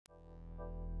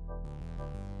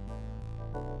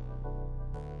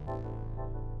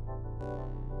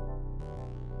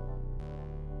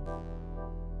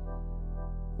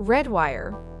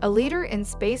Redwire, a leader in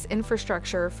space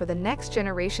infrastructure for the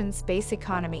next-generation space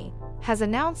economy, has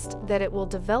announced that it will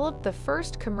develop the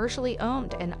first commercially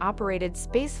owned and operated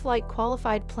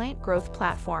spaceflight-qualified plant growth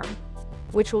platform,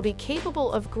 which will be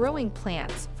capable of growing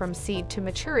plants from seed to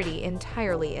maturity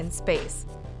entirely in space.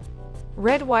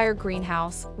 Redwire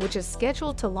Greenhouse, which is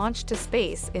scheduled to launch to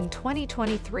space in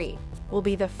 2023, will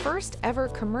be the first ever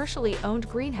commercially owned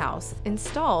greenhouse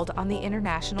installed on the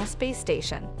International Space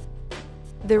Station.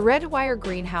 The Redwire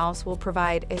Greenhouse will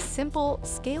provide a simple,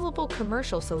 scalable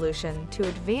commercial solution to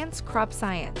advance crop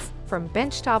science, from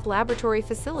benchtop laboratory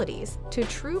facilities to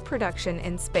true production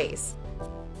in space.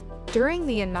 During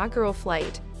the inaugural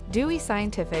flight, Dewey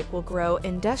Scientific will grow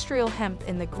industrial hemp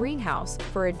in the greenhouse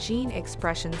for a gene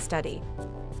expression study.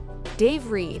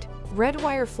 Dave Reed,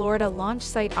 Redwire Florida Launch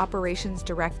Site Operations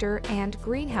Director and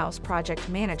Greenhouse Project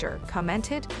Manager,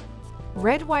 commented,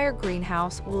 "Redwire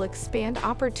Greenhouse will expand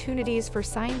opportunities for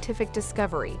scientific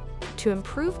discovery to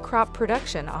improve crop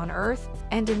production on Earth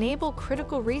and enable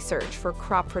critical research for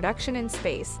crop production in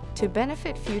space to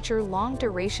benefit future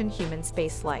long-duration human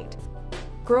spaceflight.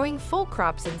 Growing full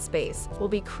crops in space will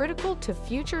be critical to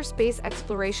future space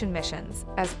exploration missions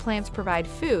as plants provide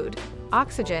food,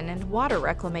 oxygen, and water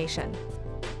reclamation."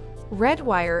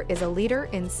 Redwire is a leader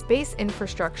in space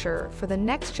infrastructure for the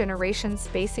next-generation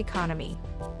space economy.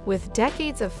 With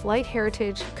decades of flight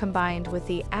heritage combined with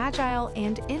the agile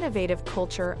and innovative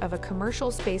culture of a commercial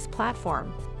space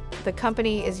platform, the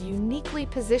company is uniquely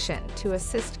positioned to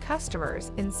assist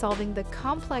customers in solving the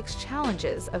complex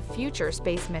challenges of future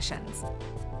space missions.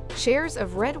 Shares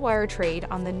of Redwire trade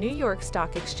on the New York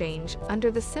Stock Exchange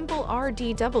under the symbol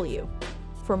RDW.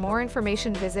 For more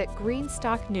information, visit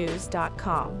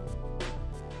greenstocknews.com.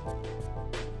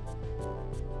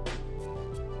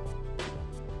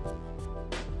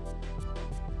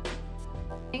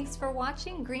 Thanks for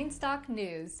watching Greenstock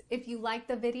News. If you liked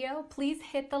the video, please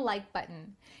hit the like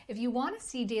button. If you want to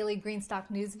see daily Greenstock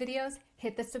News videos,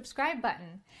 hit the subscribe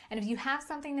button. And if you have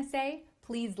something to say,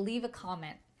 please leave a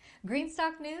comment.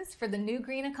 Greenstock News for the new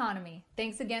green economy.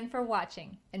 Thanks again for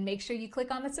watching, and make sure you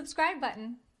click on the subscribe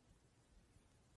button.